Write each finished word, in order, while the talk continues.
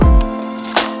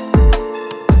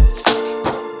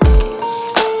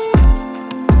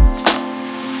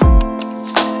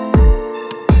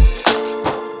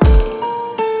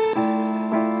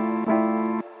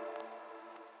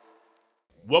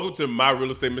Welcome to My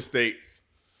Real Estate Mistakes.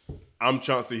 I'm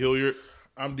Chauncey Hilliard.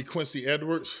 I'm Dequincey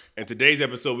Edwards. And today's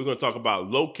episode, we're going to talk about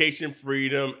location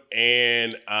freedom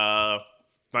and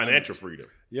financial freedom.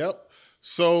 Yep.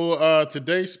 So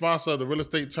today's sponsor of the real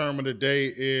estate term of the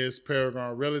day is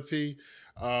Paragon Realty.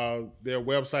 Their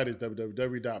website is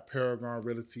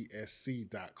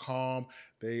www.paragonrealtysc.com.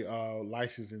 They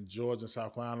license in Georgia and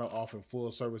South Carolina, offering full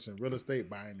service in real estate,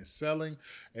 buying and selling,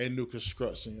 and new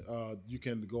construction. You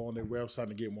can go on their website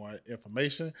and get more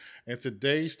information. And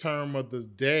today's term of the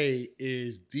day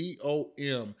is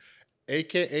DOM,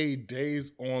 aka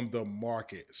days on the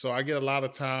market. So I get a lot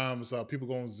of times people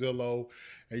go on Zillow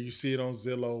and you see it on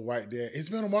Zillow right there. It's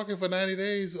been on the market for 90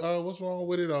 days. What's wrong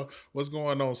with it? Or what's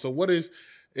going on? So what is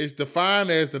it's defined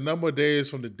as the number of days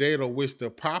from the date on which the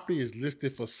property is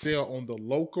listed for sale on the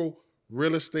local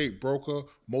real estate broker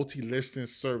multi-listing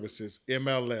services,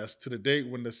 MLS, to the date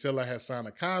when the seller has signed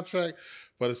a contract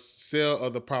for the sale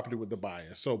of the property with the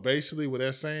buyer. So basically what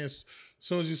they're saying is, as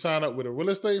soon as you sign up with a real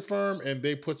estate firm and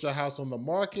they put your house on the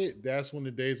market, that's when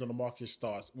the days on the market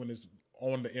starts, when it's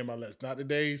on the MLS. Not the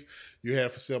days you had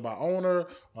it for sale by owner,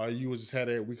 you just had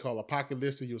we call a pocket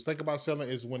listing. You was thinking about selling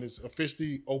is when it's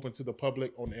officially open to the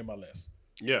public on the MLS.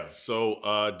 Yeah,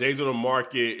 so days on the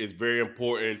market is very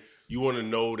important. You want to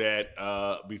know that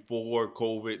before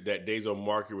COVID, that days on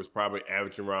market was probably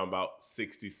averaging around about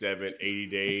 67, 80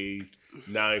 days.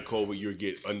 Now in COVID, you're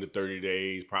getting under 30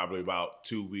 days. Probably about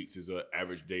 2 weeks is an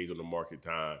average days on the market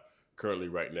time currently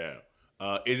right now.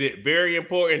 Is it very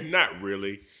important? Not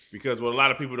really, because what a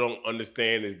lot of people don't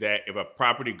understand is that if a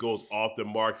property goes off the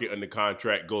market under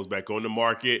contract, goes back on the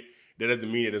market, that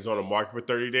doesn't mean that it's on the market for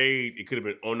 30 days. It could have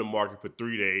been on the market for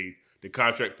 3 days. The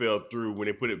contract fell through. When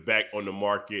they put it back on the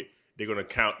market, they're going to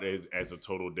count as a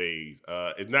total days.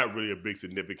 It's not really a big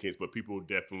significance, but people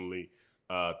definitely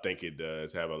think it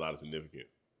does have a lot of significance.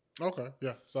 Okay,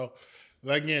 yeah. So,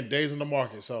 again, days on the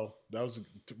market. So, that was a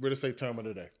real estate term of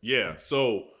the day. Yeah,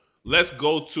 so let's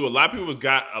go to, a lot of people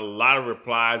got a lot of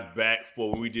replies back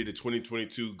for when we did the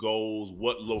 2022 goals,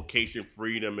 what location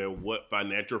freedom and what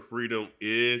financial freedom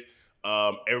is.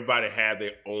 Everybody had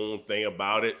their own thing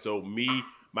about it. So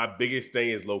my biggest thing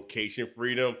is location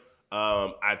freedom.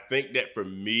 I think that for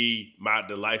me,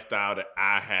 the lifestyle that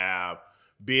I have,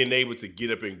 being able to get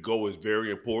up and go is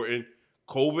very important.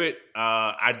 COVID,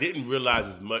 I didn't realize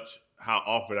as much how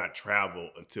often I travel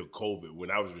until COVID,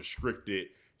 when I was restricted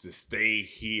to stay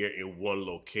here in one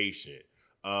location.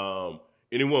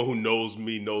 Anyone who knows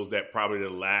me knows that probably the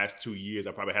last 2 years,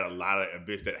 I probably had a lot of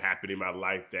events that happened in my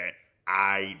life that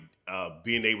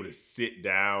being able to sit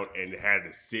down and had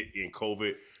to sit in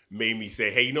COVID made me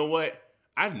say, hey, you know what?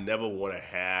 I never want to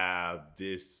have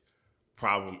this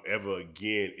problem ever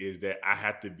again, is that I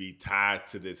have to be tied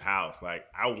to this house. Like,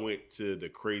 I went to the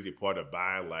crazy part of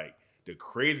buying like the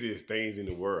craziest things in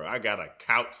the world. I got a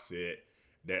couch set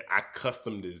that I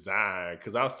custom designed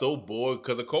because I was so bored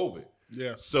because of COVID.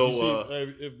 Yeah. So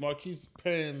if Marquise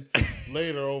paying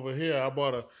later over here, I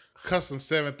bought a custom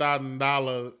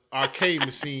 $7,000 arcade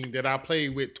machine that I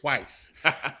played with twice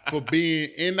for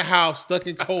being in the house, stuck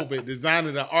in COVID,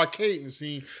 designing an arcade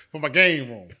machine for my game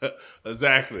room.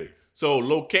 Exactly. So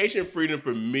location freedom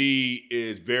for me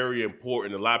is very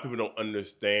important. A lot of people don't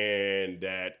understand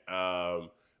that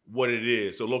what it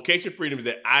is. So location freedom is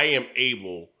that I am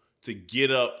able to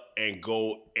get up and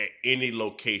go at any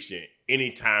location,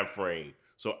 any time frame.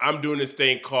 So I'm doing this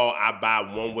thing called I buy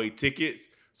one-way tickets.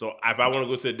 So if I want to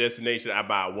go to a destination, I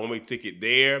buy a one-way ticket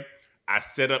there. I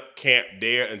set up camp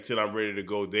there until I'm ready to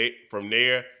go there, from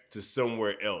there to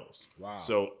somewhere else. Wow.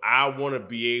 So I want to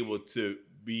be able to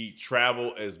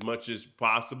travel as much as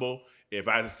possible. If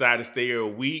I decide to stay here a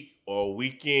week or a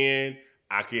weekend,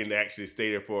 I can actually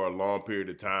stay there for a long period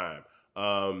of time.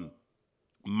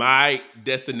 My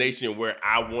destination where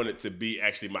I want it to be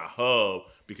actually my hub,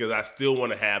 because I still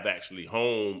want to have actually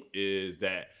home, is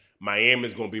that Miami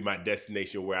is going to be my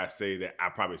destination where I say that I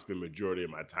probably spend majority of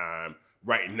my time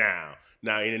right now.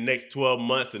 Now, in the next 12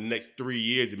 months, the next 3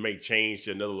 years, it may change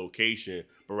to another location.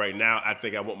 But right now, I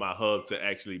think I want my hub to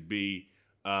actually be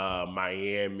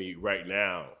Miami right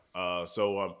now.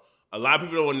 So a lot of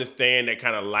people don't understand that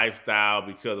kind of lifestyle,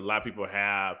 because a lot of people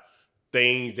have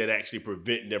things that actually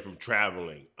prevent them from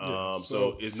traveling.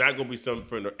 So it's not going to be something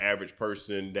for the average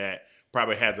person that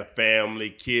probably has a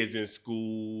family, kids in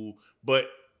school.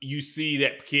 But you see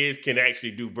that kids can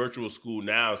actually do virtual school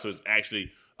now. So it's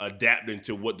actually adapting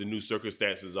to what the new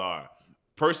circumstances are.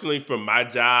 Personally, for my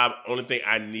job, only thing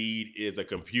I need is a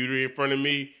computer in front of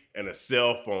me and a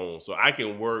cell phone. So I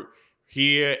can work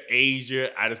here,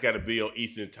 Asia. I just got to be on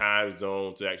Eastern time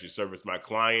zone to actually service my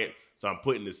client. So I'm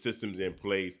putting the systems in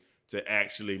place to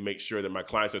actually make sure that my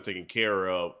clients are taken care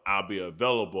of. I'll be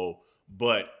available,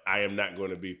 but I am not going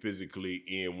to be physically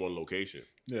in one location.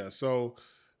 Yeah. So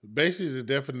basically, the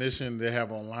definition they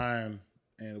have online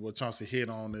and what Chauncey hit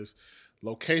on is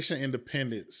location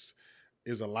independence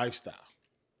is a lifestyle.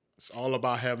 It's all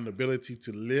about having the ability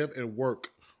to live and work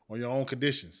on your own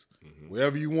conditions,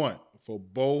 wherever you want, for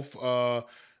both a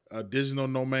digital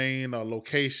domain or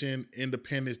location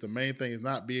independence. The main thing is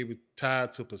not being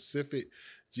tied to specific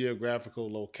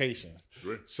geographical location.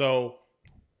 Agree. So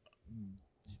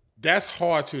that's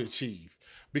hard to achieve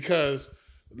because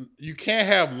you can't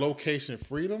have location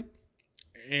freedom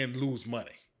and lose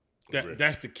money.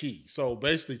 That's the key. So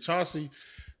basically, Chauncey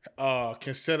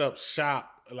can set up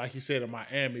shop, like he said, in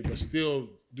Miami, but still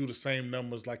do the same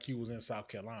numbers like he was in South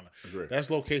Carolina. Agree. That's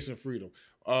location freedom.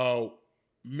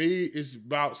 Me, it's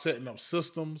about setting up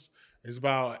systems. It's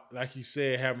about, like he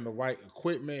said, having the right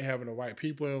equipment, having the right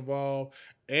people involved,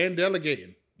 and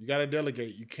delegating. You got to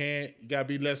delegate. You got to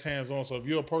be less hands-on. So if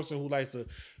you're a person who likes to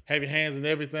have your hands in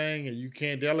everything and you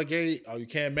can't delegate or you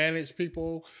can't manage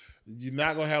people, you're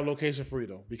not going to have location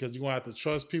freedom because you're going to have to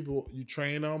trust people. You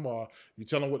train them or you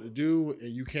tell them what to do,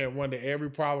 and you can't run to every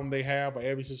problem they have or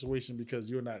every situation because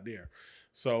you're not there.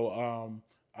 So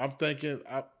I'm thinking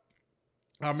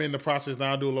I'm in the process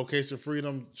now doing location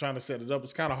freedom, trying to set it up.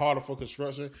 It's kind of harder for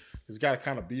construction. It's got to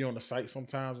kind of be on the site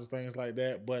sometimes and things like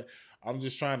that. But I'm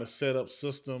just trying to set up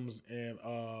systems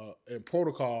and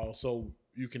protocols so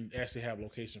you can actually have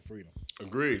location freedom.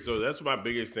 Agreed. So that's my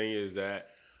biggest thing is that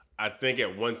I think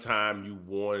at one time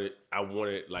I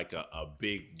wanted like a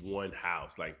big one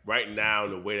house. Like right now,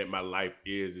 the way that my life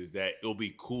is that it'll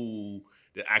be cool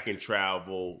that I can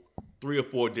travel 3 or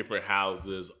 4 different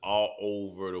houses all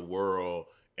over the world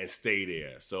and stay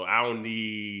there. So I don't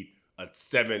need a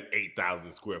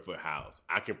 8,000 square foot house.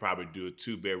 I can probably do a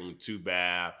 2-bedroom,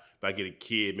 2-bath. If I get a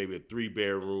kid, maybe a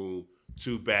 3-bedroom,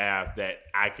 2-bath that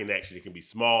can be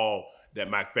small, that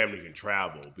my family can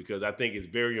travel. Because I think it's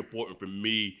very important for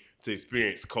me to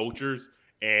experience cultures.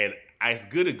 And it's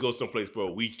good to go someplace for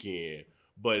a weekend,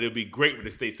 but it'll be great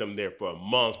to stay somewhere there for a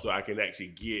month so I can actually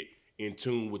get in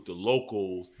tune with the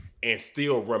locals and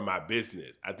still run my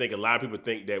business. I think a lot of people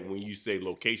think that when you say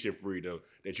location freedom,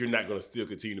 that you're not going to still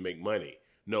continue to make money.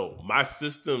 No, my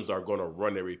systems are going to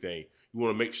run everything. You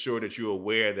want to make sure that you're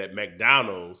aware that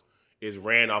McDonald's is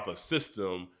ran off a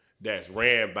system that's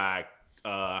ran by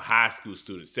high school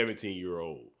students,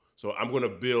 17-year-old. So I'm going to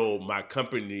build my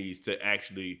companies to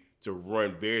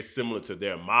run very similar to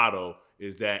their model,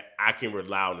 is that I can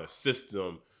rely on a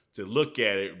system to look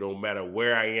at it no matter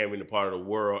where I am in the part of the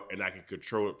world, and I can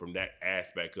control it from that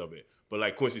aspect of it. But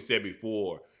like Quincy said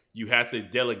before, you have to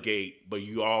delegate, but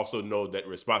you also know that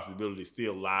responsibility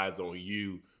still lies on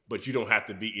you, but you don't have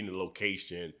to be in the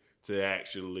location to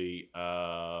actually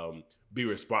be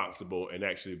responsible and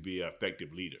actually be an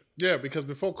effective leader. Yeah, because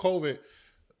before COVID,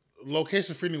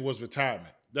 location freedom was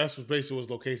retirement. That's what basically was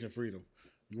location freedom.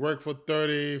 You work for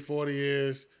 30, 40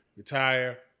 years,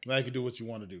 retire, now you can do what you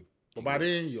want to do. But by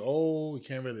then, you're old. You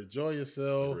can't really enjoy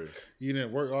yourself. You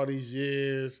didn't work all these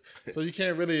years. So you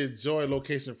can't really enjoy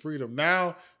location freedom.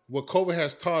 Now, what COVID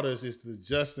has taught us is to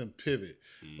adjust and pivot.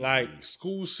 Like,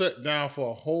 school shut down for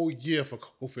a whole year for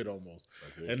COVID almost.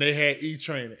 And they had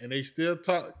e-training. And they still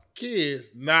taught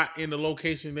kids not in the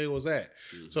location they was at.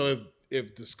 So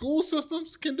if the school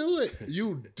systems can do it,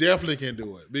 you definitely can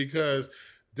do it. Because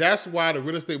that's why the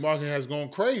real estate market has gone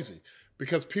crazy.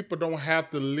 Because people don't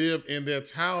have to live in their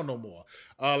town no more.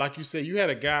 Like you said, you had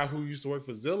a guy who used to work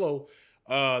for Zillow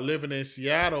living in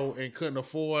Seattle and couldn't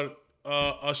afford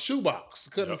a shoebox,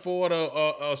 couldn't afford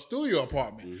a studio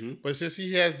apartment. But since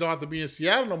he don't have to be in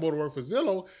Seattle no more to work for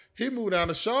Zillow, he moved down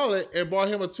to Charlotte and bought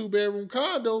him a 2-bedroom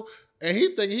condo, and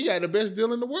he think he got the best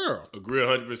deal in the world. Agree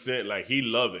 100%. Like, he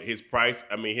loved it. His price,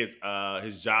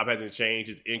 his job hasn't changed,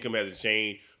 his income hasn't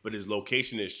changed, but his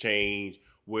location has changed.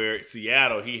 Where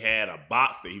Seattle, he had a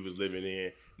box that he was living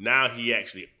in. Now he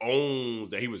actually owns,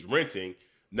 that he was renting.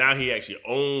 Now he actually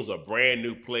owns a brand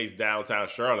new place downtown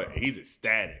Charlotte. And he's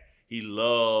ecstatic. He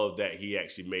loved that he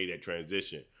actually made that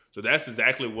transition. So that's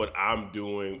exactly what I'm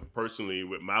doing personally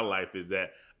with my life, is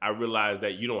that I realize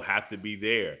that you don't have to be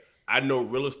there. I know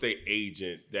real estate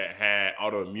agents that had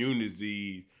autoimmune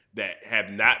disease that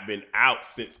have not been out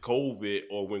since COVID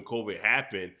or when COVID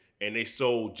happened, and they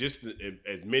sold just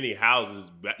as many houses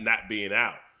not being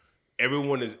out.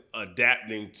 Everyone is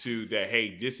adapting to that,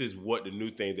 hey, this is what the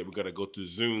new thing that we're going to go to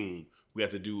Zoom. We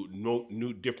have to do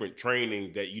new different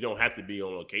training that you don't have to be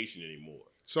on location anymore.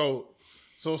 So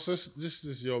since this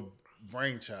is your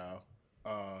brainchild,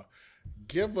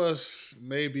 give us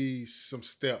maybe some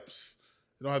steps.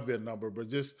 It don't have to be a number, but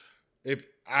just if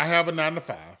I have a 9 to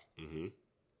 5,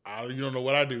 Mm-hmm. you don't know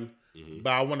what I do, Mm-hmm.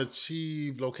 but I want to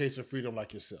achieve location freedom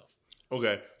like yourself.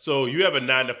 Okay, so you have a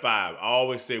 9 to 5. I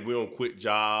always say we don't quit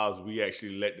jobs. We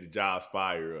actually let the jobs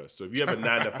fire us. So if you have a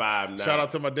 9 to 5 Shout now, out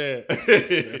to my dad.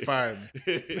 That fired me.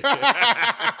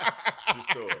 true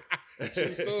story.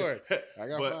 True story. I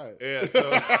got But fired. yeah,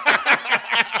 so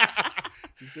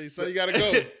You say, so you gotta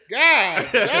go. God,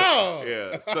 no.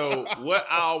 yeah. So what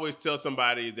I always tell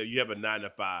somebody is that you have a 9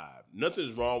 to 5.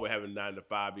 Nothing's wrong with having a 9 to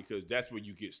 5 because that's where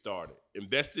you get started.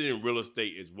 Investing in real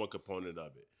estate is one component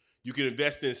of it. You can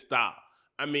invest in stock.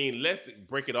 I mean, let's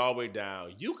break it all the way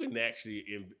down. You can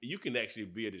actually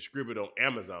be a distributor on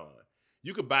Amazon.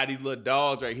 You could buy these little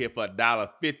dogs right here for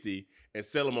 $1.50 and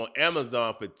sell them on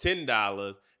Amazon for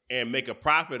 $10 and make a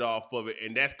profit off of it,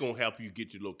 and that's gonna help you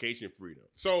get your location freedom.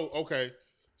 So okay,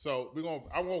 so we're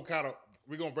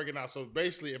gonna break it down. So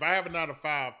basically, if I have a 9 to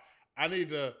 5, I need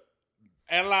to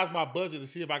analyze my budget to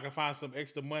see if I can find some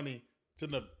extra money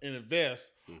to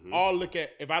invest. Mm-hmm. Or look at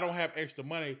if I don't have extra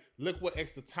money, look what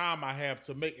extra time I have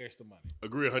to make extra money.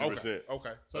 Agree 100%.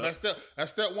 Okay. So that's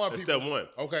step one. That's step one.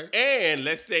 Okay. And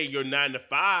let's say your 9 to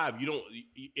 5,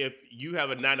 if you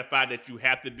have a 9 to 5 that you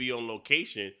have to be on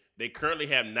location, they currently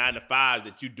have 9 to 5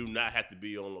 that you do not have to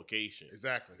be on location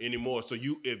Exactly. anymore. So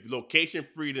if location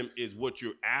freedom is what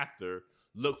you're after,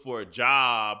 look for a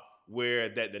job where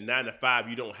that the 9 to 5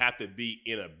 you don't have to be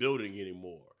in a building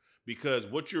anymore. Because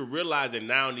what you're realizing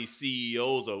now, these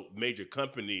CEOs of major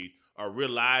companies are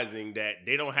realizing that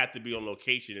they don't have to be on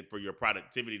location for your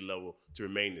productivity level to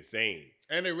remain the same.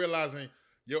 And they're realizing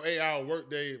your 8-hour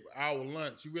workday, hour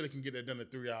lunch, you really can get that done in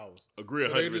 3 hours. Agree 100%.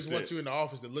 So they just want you in the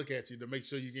office to look at you to make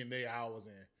sure you're getting 8 hours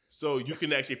in. So you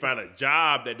can actually find a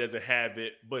job that doesn't have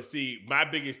it. But see, my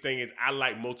biggest thing is I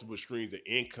like multiple streams of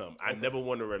income. I never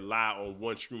want to rely on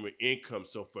one stream of income.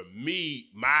 So for me,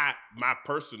 my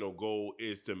personal goal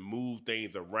is to move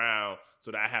things around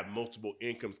so that I have multiple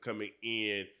incomes coming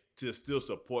in to still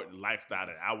support the lifestyle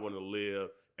that I want to live,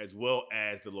 as well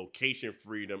as the location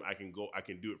freedom. I can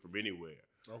do it from anywhere.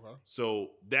 Okay. So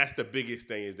that's the biggest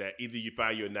thing is that either you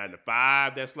find your 9 to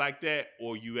 5 that's like that,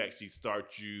 or you actually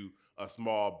start a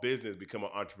small business, become an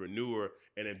entrepreneur,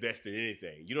 and invest in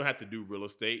anything. You don't have to do real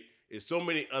estate. There's so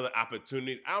many other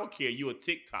opportunities. I don't care. You a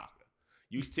TikToker.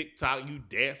 You TikTok, you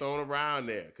dance on around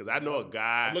there. Because I know a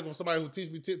guy. I'm looking for somebody who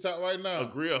teach me TikTok right now.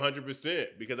 Agree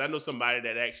 100%. Because I know somebody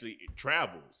that actually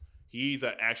travels. He's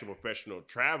an actual professional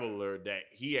traveler that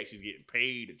he actually is getting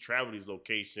paid to travel these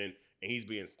locations, and he's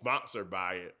being sponsored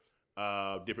by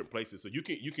it, different places. So you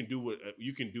can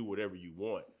do whatever you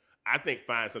want. I think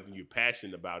find something you're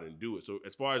passionate about and do it. So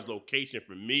as far as location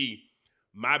for me,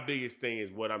 my biggest thing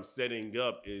is what I'm setting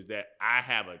up is that I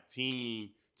have a team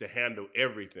to handle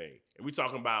everything. And we're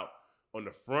talking about on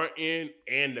the front end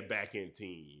and the back end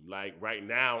team. Like right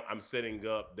now, I'm setting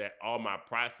up that all my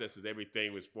processes,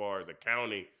 everything as far as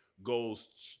accounting goes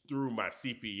through my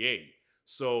CPA.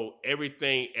 So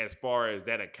everything as far as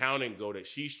that accounting go, that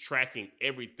she's tracking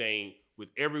everything with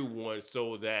everyone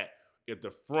so that if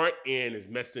the front end is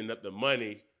messing up the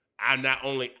money, I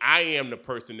am the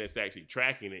person that's actually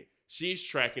tracking it. She's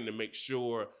tracking to make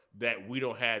sure that we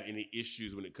don't have any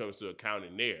issues when it comes to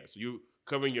accounting there. So you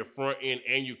covering your front end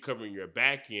and you covering your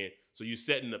back end. So you're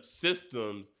setting up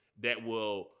systems that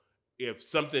will, if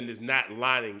something is not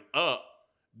lining up,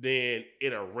 then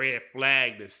it'll red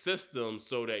flag the system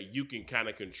so that you can kind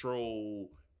of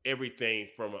control everything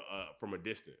from a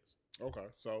distance. Okay,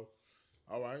 so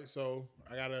all right, so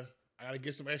I gotta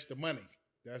get some extra money.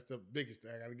 That's the biggest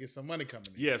thing. I gotta get some money coming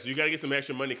in. Yeah, so you gotta get some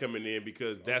extra money coming in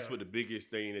because that's what the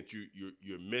biggest thing that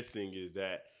you're missing is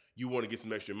that you want to get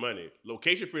some extra money.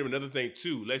 Location freedom, another thing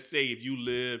too. Let's say if you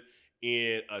live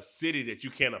in a city that you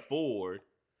can't afford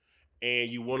and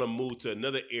you want to move to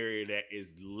another area that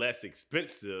is less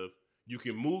expensive, you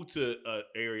can move to an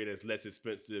area that's less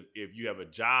expensive if you have a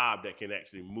job that can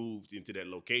actually move into that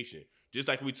location. Just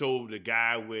like we told the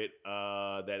guy with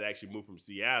that actually moved from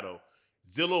Seattle,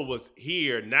 Zillow was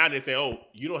here. Now they say, oh,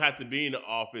 you don't have to be in the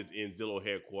office in Zillow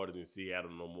headquarters in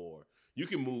Seattle no more. You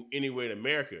can move anywhere in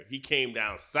America. He came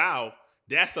down south.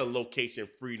 That's a location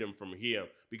freedom from him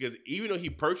because even though he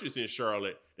purchased in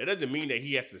Charlotte, that doesn't mean that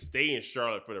he has to stay in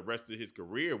Charlotte for the rest of his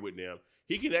career with them.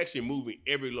 He can actually move in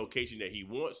every location that he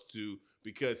wants to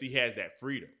because he has that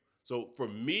freedom. So for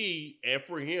me and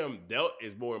for him, that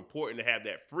is more important to have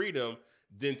that freedom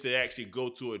than to actually go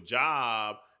to a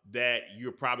job that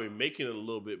you're probably making a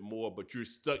little bit more, but you're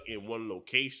stuck in one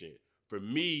location. For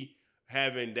me,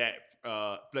 having that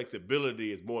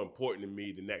flexibility is more important to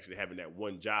me than actually having that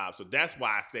one job. So that's why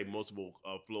I say multiple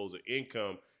flows of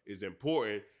income is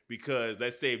important because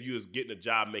let's say if you was getting a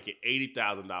job making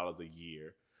 $80,000 a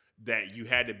year, that you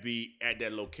had to be at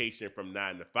that location from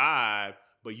 9 to 5,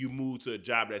 but you moved to a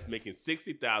job that's making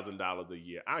 $60,000 a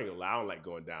year. I ain't gonna lie, I don't like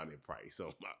going down in price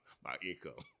on my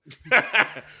income.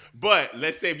 But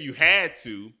let's say if you had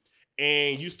to,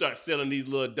 and you start selling these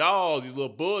little dolls, these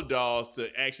little bulldogs, to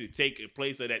actually take a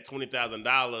place of that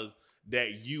 $20,000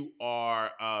 that you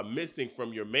are missing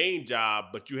from your main job,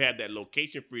 but you have that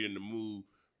location freedom to move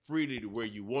freely to where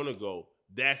you want to go.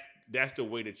 That's the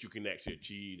way that you can actually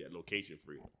achieve that location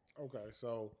freedom. Okay,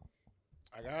 so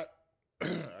I got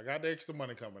I got the extra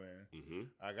money coming in. Mm-hmm.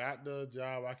 I got the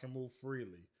job I can move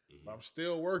freely, Mm-hmm. but I'm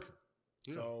still working.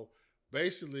 Yeah. So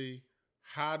basically,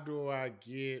 how do I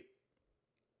get?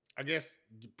 I guess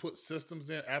put systems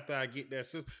in after I get that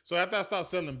system. So after I start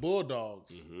selling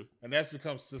bulldogs, Mm-hmm. and that's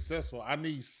become successful, I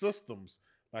need systems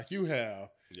like you have.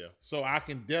 Yeah. So I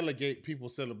can delegate people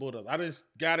selling bulldogs. I just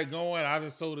got it going. I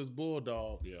just sold this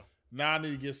bulldog. Yeah. Now I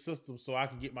need to get systems so I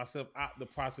can get myself out the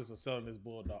process of selling this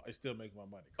bulldog and still make my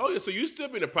money. Oh yeah, so you still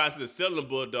be in the process of selling the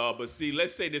bulldog, but see,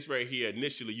 let's say this right here.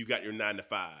 Initially, you got your 9 to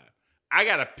 5. I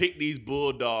gotta pick these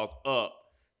bulldogs up,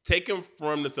 take them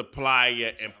from the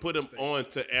supplier, and put them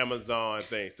onto Amazon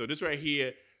things. So this right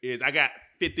here is I got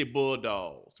 50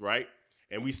 bulldogs, right?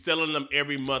 And we selling them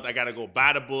every month. I gotta go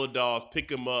buy the bulldogs, pick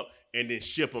them up, and then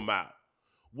ship them out.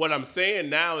 What I'm saying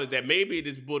now is that maybe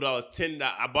this bulldog is $10.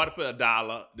 I bought it for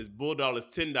 $1. This bulldog is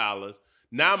 $10.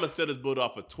 Now I'm gonna sell this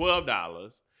bulldog for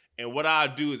 $12. And what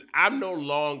I'll do is I'm no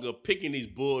longer picking these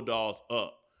bulldogs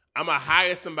up. I'm gonna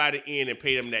hire somebody in and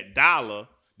pay them that $1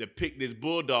 to pick this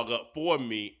bulldog up for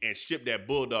me and ship that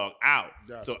bulldog out.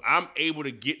 Gotcha. So I'm able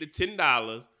to get the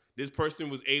 $10. This person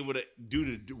was able to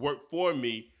do the work for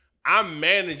me. I'm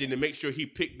managing to make sure he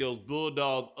picked those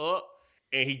bulldogs up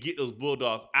and he get those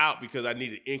bulldogs out because I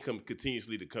need the income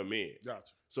continuously to come in.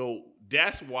 Gotcha. So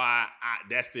that's why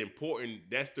that's the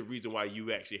reason why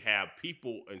you actually have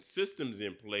people and systems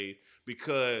in place,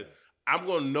 because I'm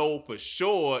going to know for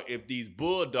sure if these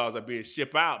bulldogs are being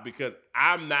shipped out, because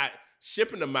I'm not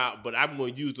shipping them out, but I'm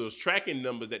going to use those tracking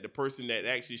numbers that the person that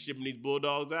actually shipping these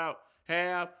bulldogs out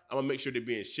have. I'm going to make sure they're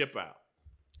being shipped out.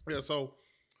 Yeah, so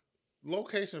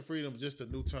location freedom is just a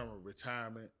new term of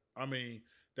retirement. I mean,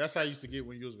 that's how I used to get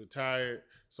when you was retired.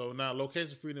 So now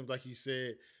location freedom, like he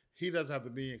said, he doesn't have to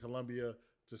be in Colombia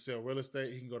to sell real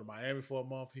estate. He can go to Miami for a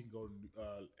month. He can go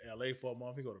to LA for a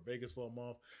month. He can go to Vegas for a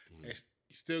month and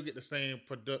still get the same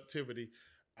productivity.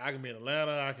 I can be in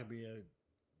Atlanta. I can be in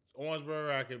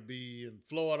Orangeburg. I can be in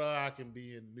Florida. I can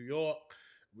be in New York.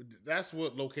 That's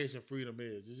what location freedom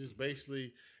is. It's just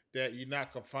basically that you're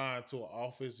not confined to an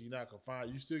office. You're not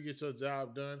confined. You still get your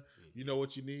job done. You know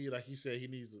what you need. Like he said, he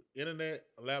needs an internet,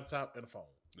 a laptop, and a phone.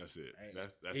 That's it. And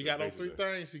That's he got those three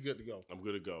things. He's good to go. I'm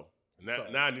good to go.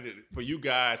 Now I need it for you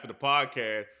guys for the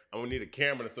podcast. I'm gonna need a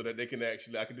camera so that I can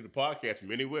do the podcast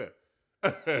from anywhere.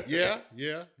 Yeah.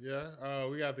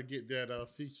 We got to get that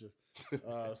feature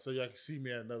so y'all can see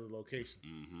me at another location.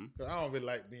 Mm-hmm. Cause I don't really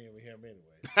like being with him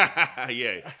anyway.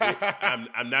 Yeah,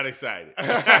 I'm not excited.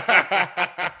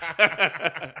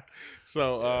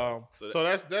 So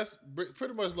that's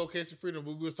pretty much location freedom.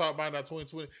 We was talking about in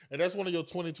 2020, and that's one of your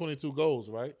 2022 goals,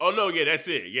 right? Oh no, yeah, that's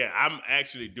it. Yeah, I'm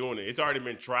actually doing it. It's already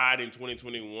been tried in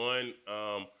 2021.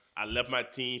 I left my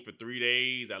team for 3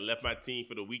 days. I left my team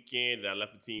for the weekend, and I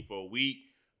left the team for a week.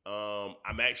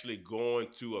 I'm actually going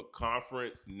to a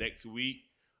conference next week,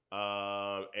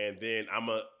 and then I'm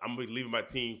gonna be leaving my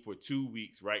team for 2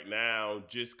 weeks right now,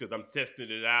 just because I'm testing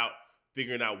it out,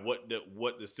 figuring out what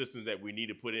the systems that we need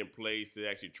to put in place to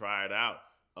actually try it out.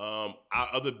 Our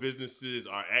other businesses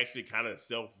are actually kind of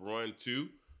self-run too,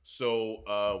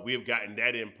 so we have gotten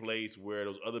that in place where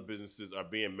those other businesses are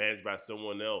being managed by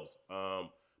someone else.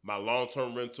 My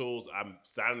long-term rentals, I'm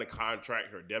signing a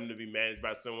contract for them to be managed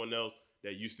by someone else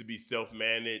that used to be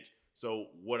self-managed. So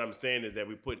what I'm saying is that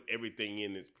we put everything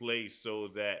in its place so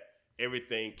that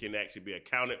everything can actually be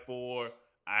accounted for.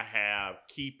 I have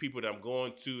key people that I'm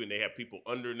going to, and they have people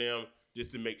under them,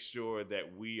 just to make sure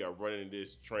that we are running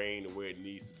this train the way it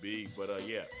needs to be. But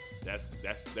yeah, that's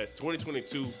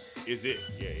 2022 is it.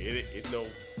 Yeah, it's no,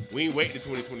 we ain't waiting to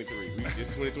 2023.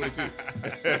 It's 2022.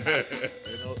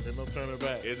 Ain't no turning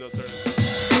back. There's no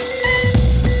turning back.